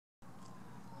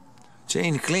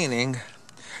Chain cleaning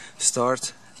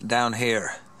starts down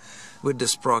here with the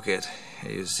sprocket.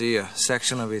 You see a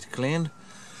section of it cleaned.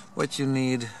 What you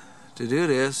need to do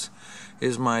this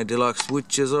is my deluxe wood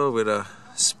chisel with a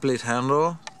split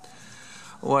handle.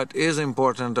 What is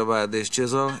important about this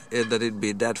chisel is that it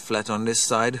be dead flat on this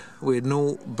side with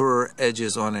no burr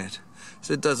edges on it,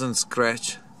 so it doesn't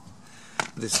scratch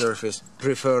the surface.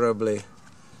 Preferably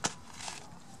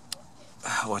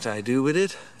what I do with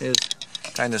it is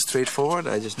kind of straightforward.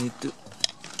 I just need to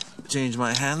change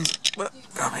my hands.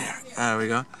 Come here, there we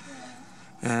go,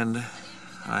 and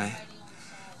I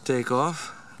take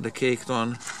off the caked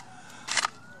on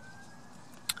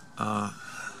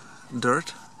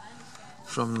dirt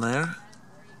from there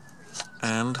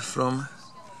and from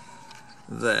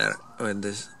there with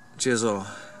this chisel,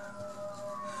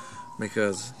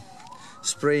 because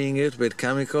spraying it with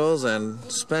chemicals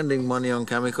and spending money on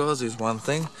chemicals is one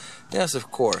thing. Yes,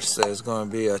 of course, there's going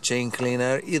to be a chain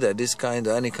cleaner, either this kind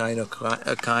or any kind of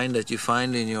kind that you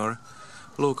find in your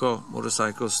local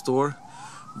motorcycle store,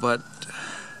 but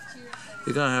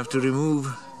you're going to have to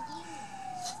remove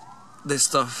this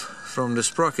stuff from the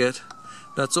sprocket.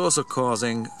 That's also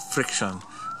causing friction.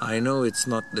 I know it's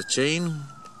not the chain,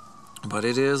 but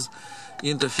it is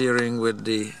interfering with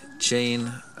the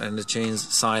chain and the chain's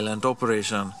silent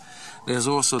operation. There's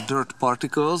also dirt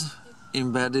particles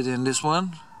embedded in this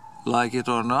one, like it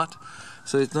or not.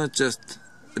 So it's not just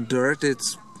dirt,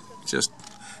 it's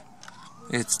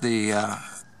the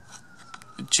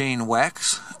chain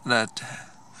wax that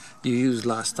you used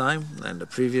last time and the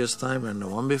previous time and the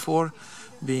one before,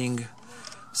 being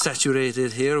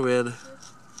saturated here with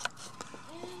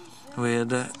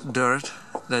dirt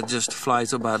that just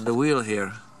flies about the wheel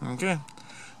here. Okay,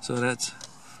 so that's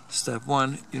step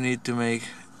one. You need to make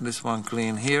this one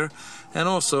clean here, and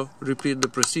also repeat the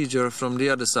procedure from the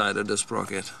other side of the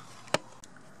sprocket.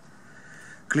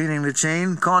 Cleaning the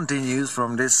chain continues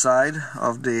from this side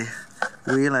of the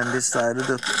wheel and this side of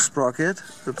the sprocket.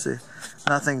 Oopsie,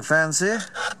 nothing fancy,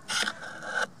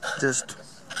 just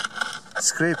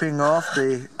scraping off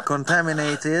the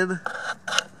contaminated,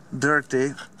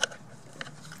 dirty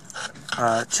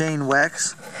chain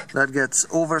wax that gets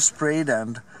oversprayed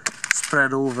and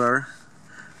spread over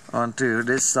onto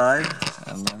this side,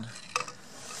 and then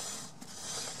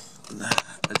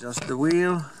adjust the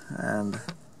wheel and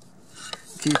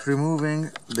keep removing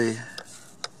the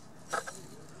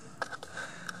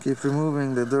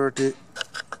dirty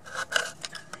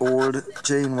old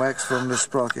chain wax from the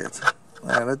sprocket.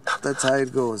 That's how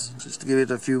it goes. Just give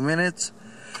it a few minutes.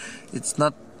 It's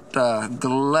not a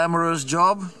glamorous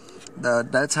job.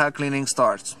 That's how cleaning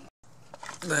starts.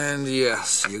 And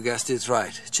yes, you guessed it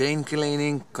right. Chain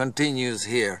cleaning continues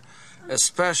here,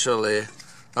 especially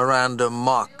around the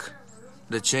muck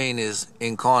the chain is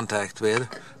in contact with.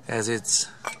 As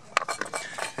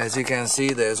you can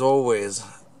see, there's always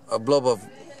a blob of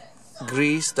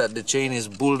grease that the chain is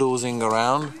bulldozing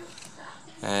around,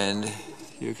 and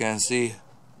you can see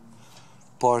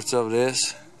parts of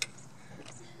this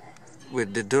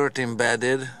with the dirt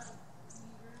embedded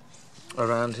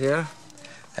around here,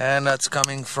 and that's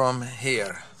coming from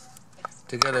here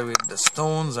together with the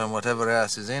stones and whatever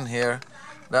else is in here.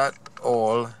 That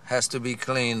all has to be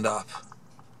cleaned up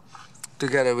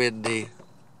together with the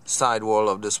sidewall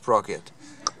of the sprocket.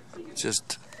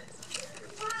 Just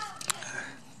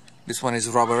this one is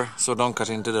rubber, so don't cut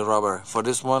into the rubber. For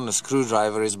this one, a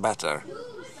screwdriver is better.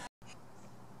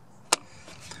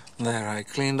 There, I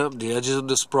cleaned up the edges of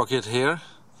the sprocket here,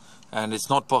 and it's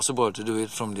not possible to do it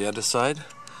from the other side.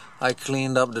 I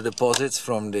cleaned up the deposits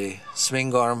from the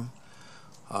swing arm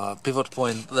pivot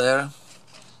point there,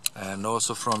 and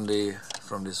also from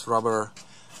this rubber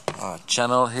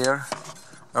channel here,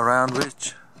 around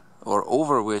which or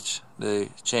over which the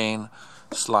chain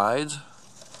slides.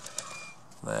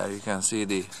 There you can see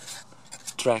the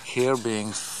track here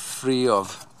being free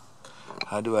of,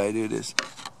 how do I do this?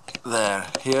 There,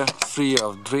 here, free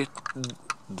of grit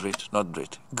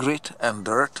and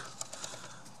dirt,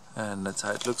 and that's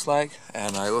how it looks like.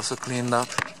 And I also cleaned up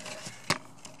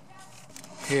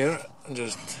here,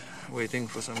 just waiting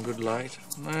for some good light.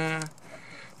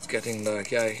 It's getting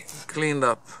dark. I cleaned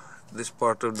up this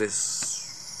part of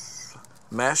this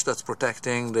mesh that's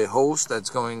protecting the hose that's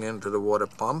going into the water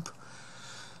pump.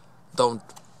 Don't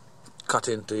cut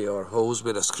into your hose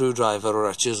with a screwdriver or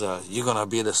a chisel. You're gonna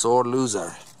be the sore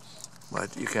loser.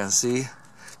 But you can see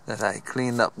that I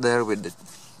cleaned up there with the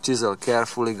chisel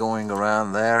carefully going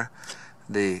around there.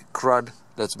 The crud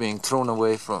that's being thrown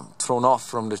off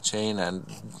from the chain and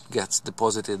gets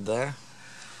deposited there.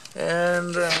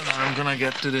 And I'm gonna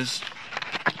get to this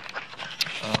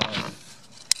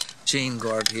chain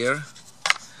guard here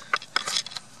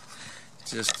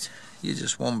you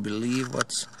just won't believe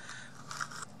what's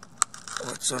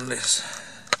on this.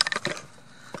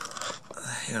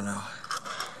 You know,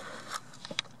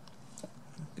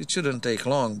 it shouldn't take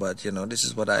long, but you know, this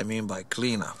is what I mean by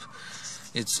cleanup.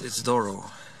 It's thorough.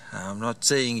 I'm not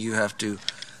saying you have to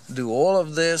do all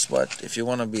of this, but if you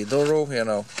want to be thorough, you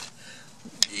know,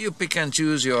 you pick and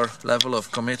choose your level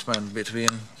of commitment between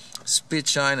speed,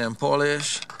 shine and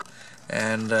polish,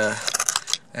 and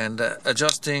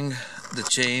adjusting the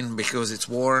chain because it's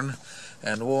worn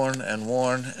and worn and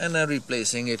worn, and then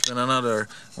replacing it with another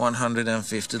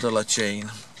 $150 chain.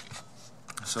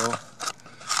 So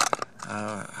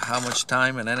how much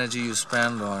time and energy you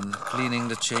spend on cleaning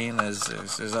the chain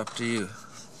is up to you.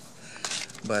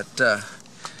 But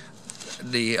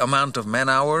the amount of man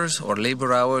hours or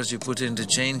labor hours you put into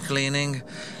chain cleaning,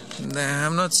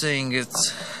 I'm not saying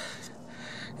it's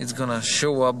gonna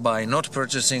show up by not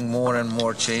purchasing more and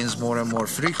more chains more and more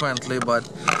frequently, but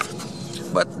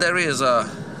there is a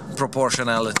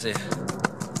proportionality.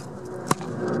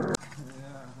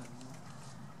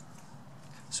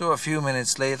 So a few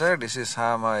minutes later, this is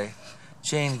how my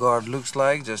chain guard looks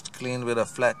like, just cleaned with a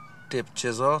flat tip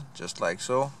chisel, just like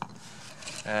so.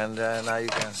 And now you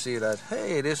can see that,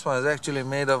 hey, this one is actually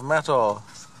made of metal,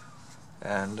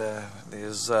 and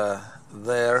is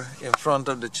there in front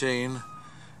of the chain,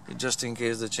 just in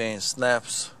case the chain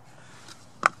snaps.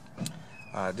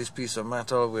 This piece of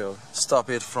metal will stop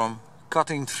it from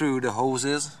cutting through the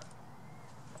hoses.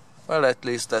 Well, at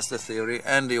least that's the theory,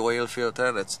 and the oil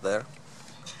filter that's there.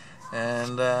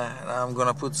 And I'm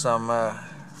gonna put some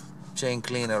chain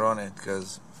cleaner on it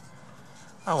because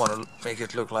I want to make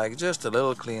it look like just a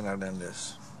little cleaner than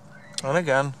this. And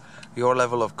again, your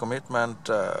level of commitment,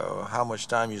 how much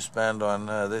time you spend on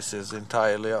this is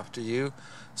entirely up to you.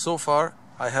 So far,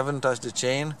 I haven't touched the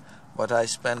chain, but I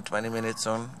spent 20 minutes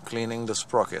on cleaning the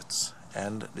sprockets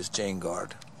and this chain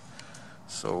guard.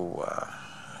 So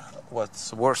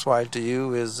what's worthwhile to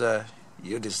you is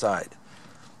you decide.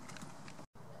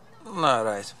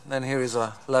 Alright, then here is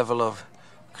a level of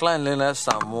cleanliness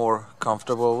I'm more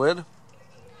comfortable with.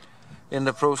 In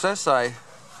the process, I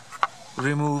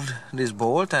removed this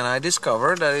bolt and I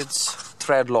discovered that it's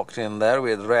thread locked in there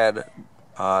with red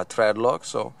thread lock.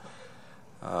 So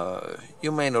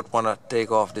you may not want to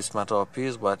take off this metal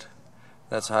piece, but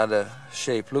that's how the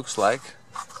shape looks like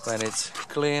when it's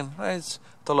clean. It's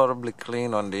tolerably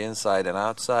clean on the inside and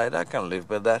outside. I can live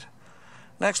with that.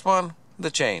 Next one,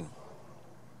 the chain.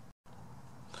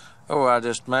 Oh, I'll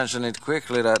just mention it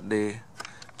quickly that the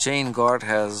chain guard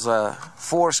has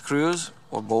 4 screws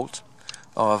or bolts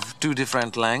of 2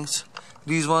 different lengths.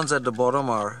 These ones at the bottom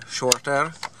are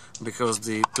shorter because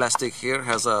the plastic here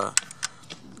has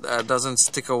doesn't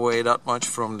stick away that much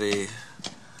from the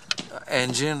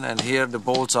engine, and here the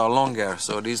bolts are longer.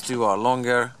 So these 2 are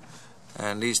longer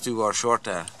and these 2 are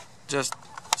shorter. Just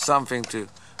something to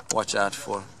watch out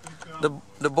for.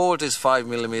 The bolt is 5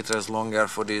 millimeters longer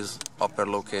for these upper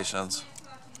locations.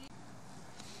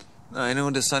 Now, I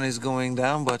know the sun is going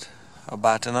down, but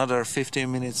about another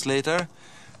 15 minutes later,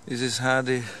 this is how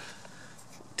the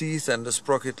teeth and the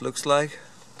sprocket looks like.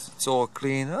 It's all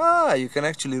clean. You can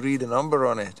actually read a number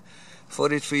on it.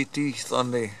 43 teeth on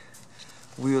the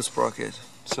wheel sprocket.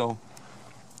 So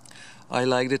I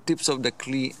like the tips of the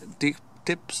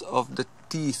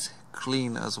teeth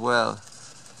clean as well.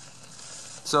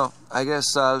 So I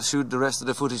guess I'll shoot the rest of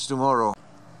the footage tomorrow.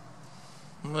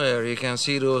 There you can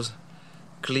see those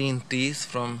clean teeth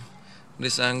from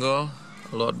this angle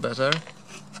a lot better.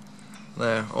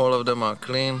 There, all of them are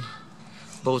clean,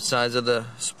 both sides of the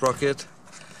sprocket.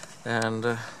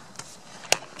 And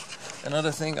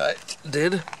another thing I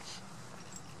did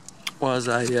was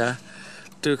I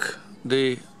took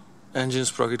the engine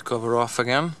sprocket cover off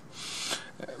again,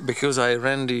 because I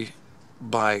ran the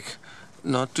bike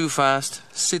not too fast,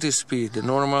 city speed, the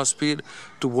normal speed,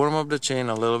 to warm up the chain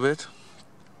a little bit,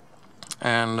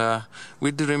 and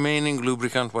with the remaining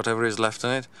lubricant, whatever is left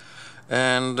in it,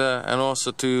 and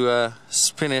also to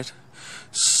spin it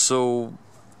so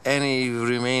any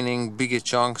remaining bigger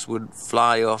chunks would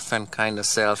fly off and kind of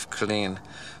self-clean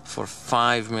for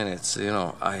 5 minutes. You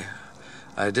know, I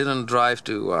didn't drive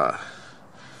to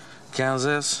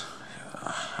Kansas.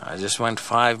 I just went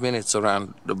 5 minutes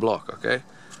around the block, okay?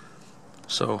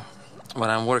 So what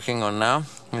I'm working on now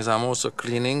is I'm also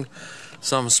cleaning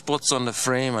some spots on the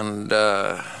frame and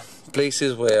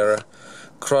places where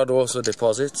crud also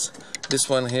deposits. This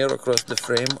one here across the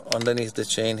frame, underneath the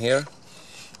chain here,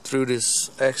 through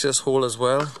this access hole as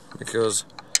well, because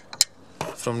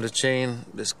from the chain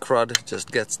this crud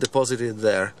just gets deposited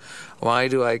there. Why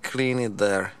do I clean it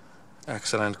there?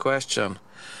 Excellent question.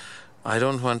 I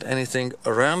don't want anything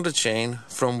around the chain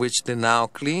from which the now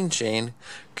clean chain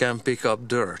can pick up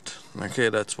dirt. Okay,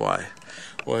 that's why.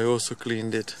 Well, I also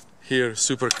cleaned it here,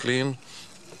 super clean.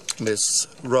 This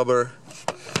rubber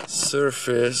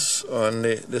surface on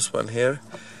this one here,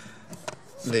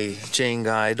 the chain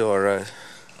guide, or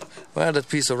well, that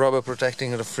piece of rubber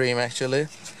protecting the frame actually,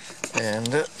 and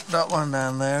that one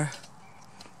down there,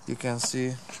 you can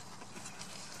see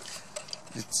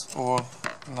it's all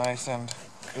nice and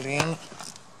clean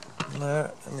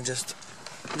there. Let me just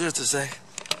a sec,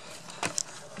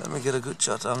 let me get a good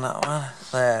shot on that one.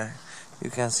 There, you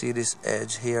can see this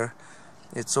edge here,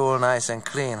 it's all nice and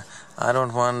clean. I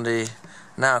don't want the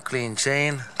now clean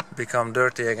chain become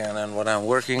dirty again, and what I'm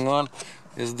working on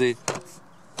is the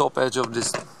top edge of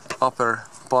this upper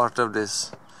part of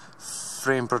this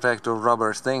frame protector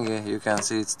rubber thingy. You can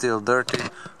see it's still dirty,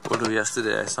 although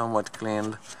yesterday I somewhat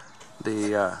cleaned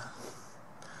the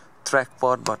track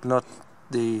part, but not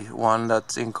the one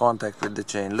that's in contact with the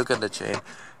chain. Look at the chain,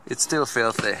 it's still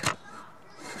filthy.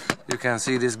 You can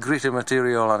see this gritty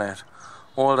material on it.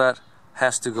 All that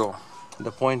has to go.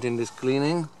 The point in this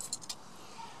cleaning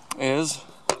is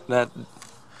that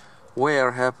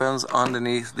wear happens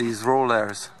underneath these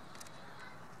rollers,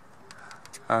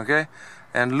 okay,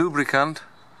 and lubricant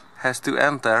has to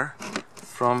enter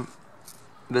from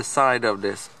the side of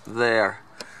this there,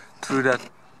 through that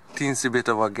teensy bit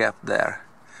of a gap there,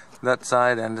 that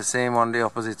side, and the same on the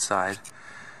opposite side.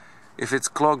 If it's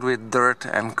clogged with dirt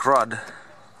and crud,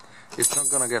 it's not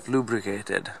gonna get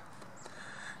lubricated.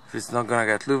 If it's not gonna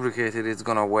get lubricated, it's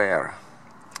gonna wear.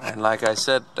 And like I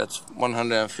said, that's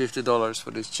 $150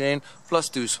 for this chain, plus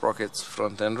 2 sprockets,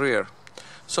 front and rear.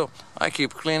 So I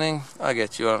keep cleaning, I'll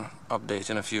get you an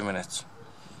update in a few minutes.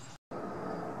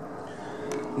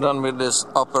 Done with this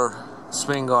upper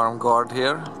swing arm guard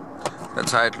here.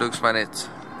 That's how it looks when it's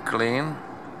clean.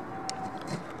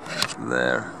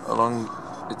 There, along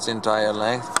its entire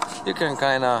length. You can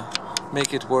kinda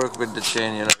make it work with the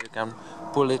chain, you know, you can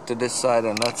pull it to this side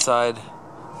and that side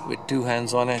with 2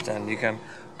 hands on it, and you can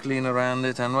clean around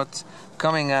it, and what's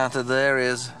coming out of there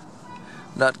is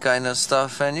that kind of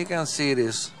stuff, and you can see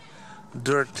this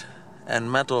dirt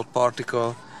and metal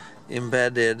particle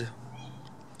embedded.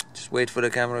 Just wait for the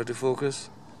camera to focus.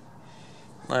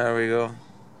 There we go.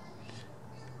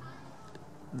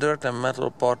 Dirt and metal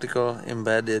particle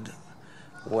embedded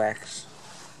wax.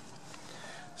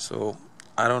 So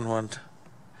I don't want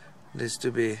this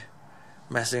to be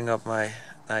messing up my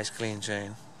nice clean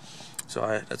chain.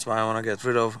 So that's why I want to get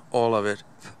rid of all of it.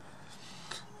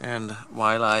 And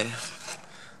while I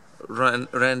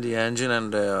ran the engine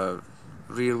and the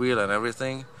rear wheel and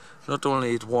everything, not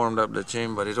only it warmed up the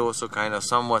chain, but it also kind of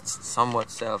somewhat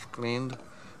self-cleaned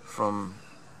from,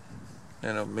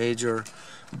 you know, major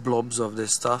blobs of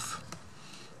this stuff.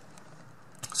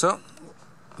 So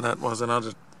that was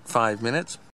another 5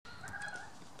 minutes.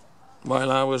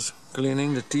 While I was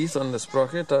cleaning the teeth on the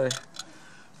sprocket, I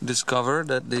discovered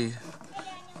that the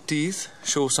teeth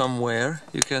show some wear.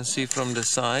 You can see from the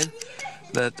side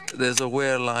that there's a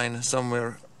wear line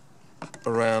somewhere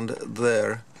around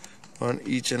there on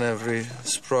each and every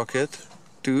sprocket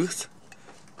tooth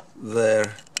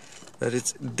there, that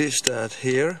it's dished at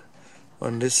here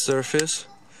on this surface,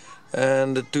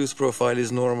 and the tooth profile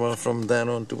is normal from then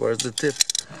on towards the tip.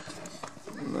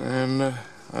 And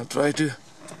I'll try to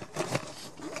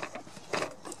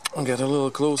get a little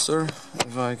closer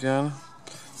if I can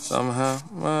somehow.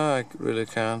 I really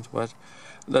can't, but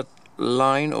that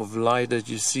line of light that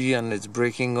you see and it's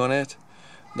breaking on it,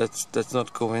 that's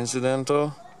not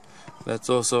coincidental. That's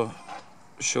also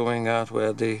showing out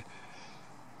where the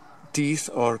teeth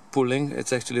are pulling.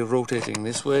 It's actually rotating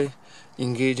this way,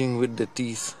 engaging with the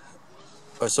teeth.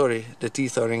 The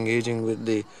teeth are engaging with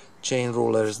the chain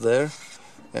rollers there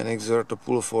and exert a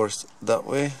pull force that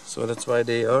way. So that's why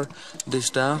they are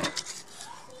dished out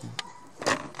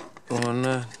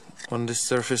on this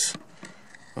surface,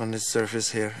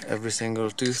 here, every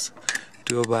single tooth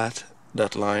to about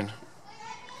that line.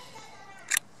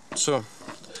 So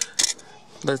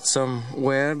that's some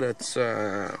wear that's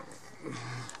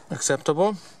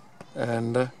acceptable,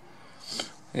 and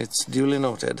it's duly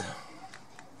noted.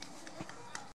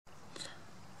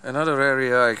 Another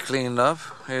area I cleaned up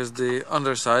is the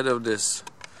underside of this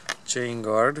chain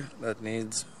guard that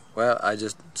needs, well, I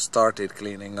just started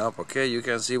cleaning up. Okay, you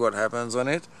can see what happens on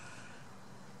it.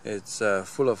 It's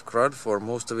full of crud for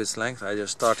most of its length. I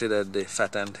just started at the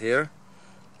fat end here,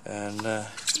 and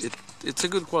it's a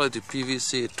good quality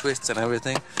PVC. It twists and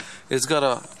everything. It's got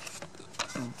a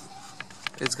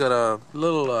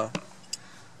little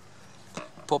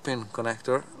pop-in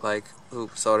connector, like,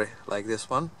 like this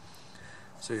one,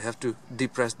 So you have to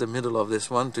depress the middle of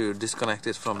this one to disconnect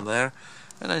it from there,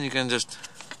 and then you can just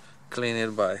clean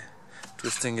it by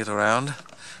twisting it around.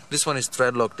 This one is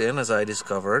thread locked in, as I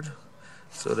discovered,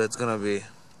 so that's gonna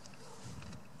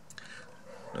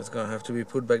have to be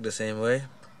put back the same way.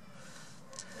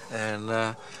 And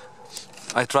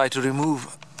I tried to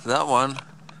remove that one,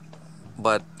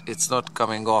 but it's not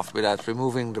coming off without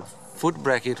removing the foot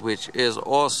bracket, which is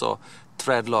also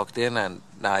thread locked in, and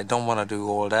I don't want to do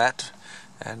all that,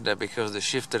 and because the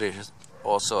shifter is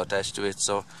also attached to it,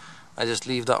 so I just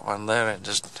leave that one there and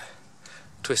just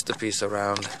twist the piece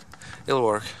around. It'll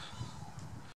work.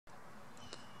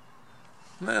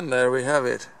 And there we have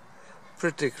it.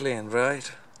 Pretty clean,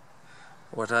 right?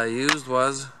 What I used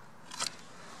was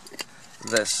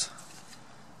this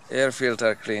air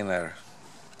filter cleaner.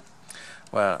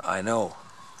 Well, I know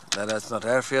that that's not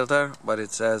air filter, but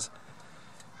it says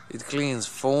it cleans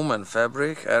foam and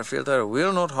fabric. Air filter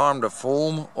will not harm the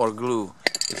foam or glue.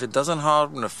 If it doesn't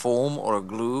harm the foam or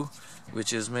glue,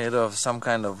 which is made of some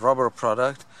kind of rubber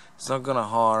product, it's not gonna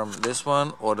harm this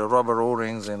one or the rubber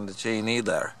O-rings in the chain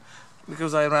either.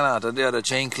 Because I ran out of the other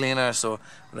chain cleaner, so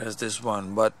there's this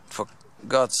one. But for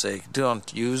God's sake,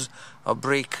 don't use a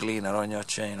brake cleaner on your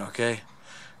chain, okay?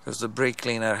 Because the brake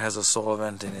cleaner has a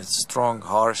solvent in it, strong,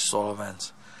 harsh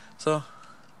solvents. So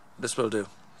this will do.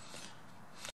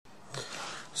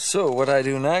 So what I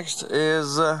do next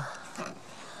is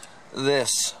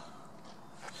this.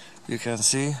 You can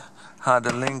see how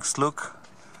the links look.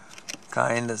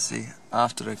 Kinda see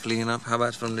after a cleanup. How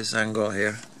about from this angle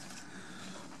here?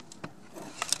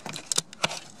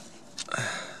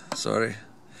 Sorry.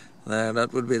 There,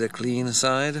 that would be the clean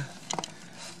side,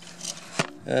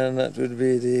 and that would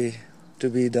be the to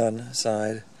be done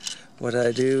side. What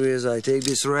I do is I take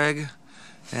this rag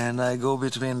and I go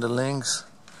between the links,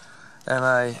 and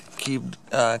I keep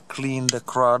clean the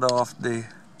crud off the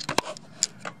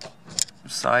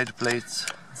side plates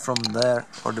from there,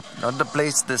 or not the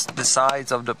plates, the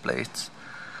sides of the plates.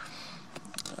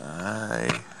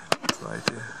 I try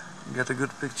to get a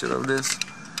good picture of this.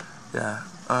 Yeah,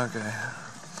 okay.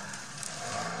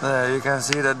 There you can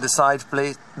see that the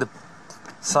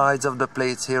sides of the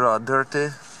plates here are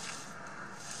dirty,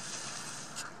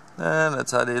 and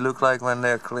that's how they look like when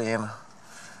they're clean.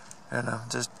 You know,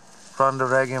 just run the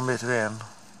rag in between.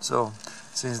 So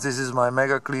since this is my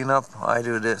mega cleanup, I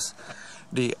do this.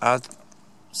 The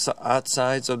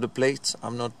outsides of the plates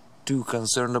I'm not too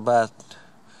concerned about,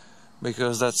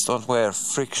 because that's not where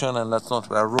friction and that's not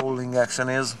where rolling action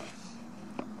is.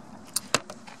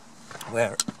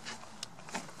 Where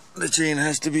the chain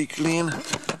has to be clean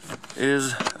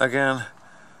is, again,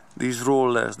 these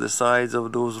rollers, the sides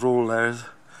of those rollers,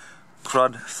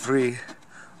 crud free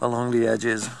along the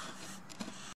edges.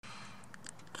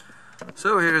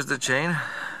 So here's the chain,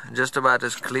 just about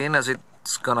as clean as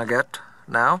it's gonna get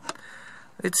now.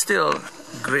 It's still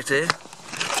gritty.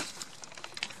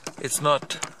 It's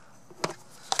not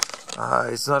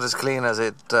as clean as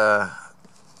it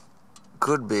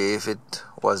could be if it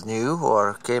was new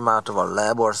or came out of a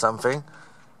lab or something,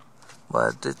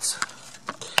 but it's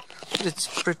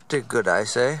pretty good, I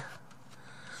say.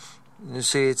 You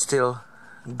see, it's still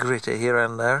gritty here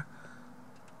and there,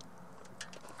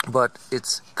 but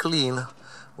it's clean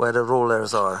where the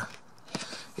rollers are.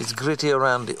 It's gritty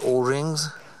around the O-rings,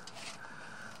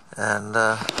 and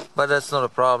but that's not a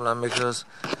problem because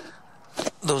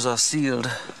those are sealed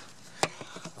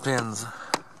pins.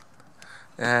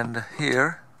 And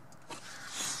here,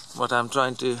 what I'm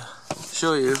trying to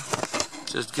show you,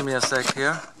 just give me a sec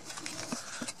here.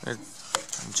 I'm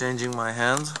changing my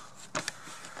hands.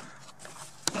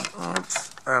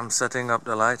 Oops, I'm setting up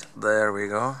the light. There we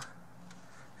go.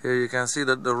 Here you can see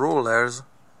that the rollers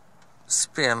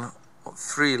spin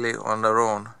freely on their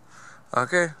own.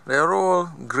 Okay, they're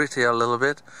all gritty a little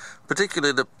bit,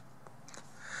 particularly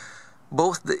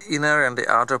both the inner and the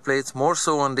outer plates, more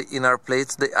so on the inner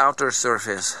plates, the outer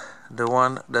surface, the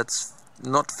one that's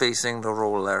not facing the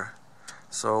roller.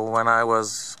 So when I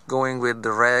was going with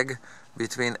the rag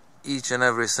between each and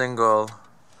every single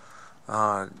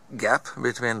gap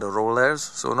between the rollers,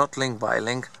 so not link by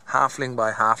link, half link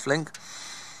by half link,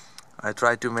 I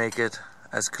tried to make it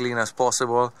as clean as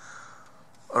possible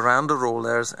around the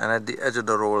rollers and at the edge of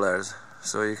the rollers,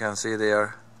 so you can see they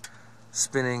are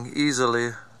spinning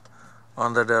easily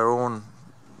under their own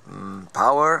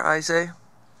power, I say,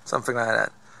 something like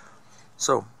that.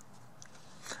 So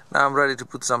now I'm ready to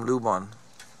put some lube on.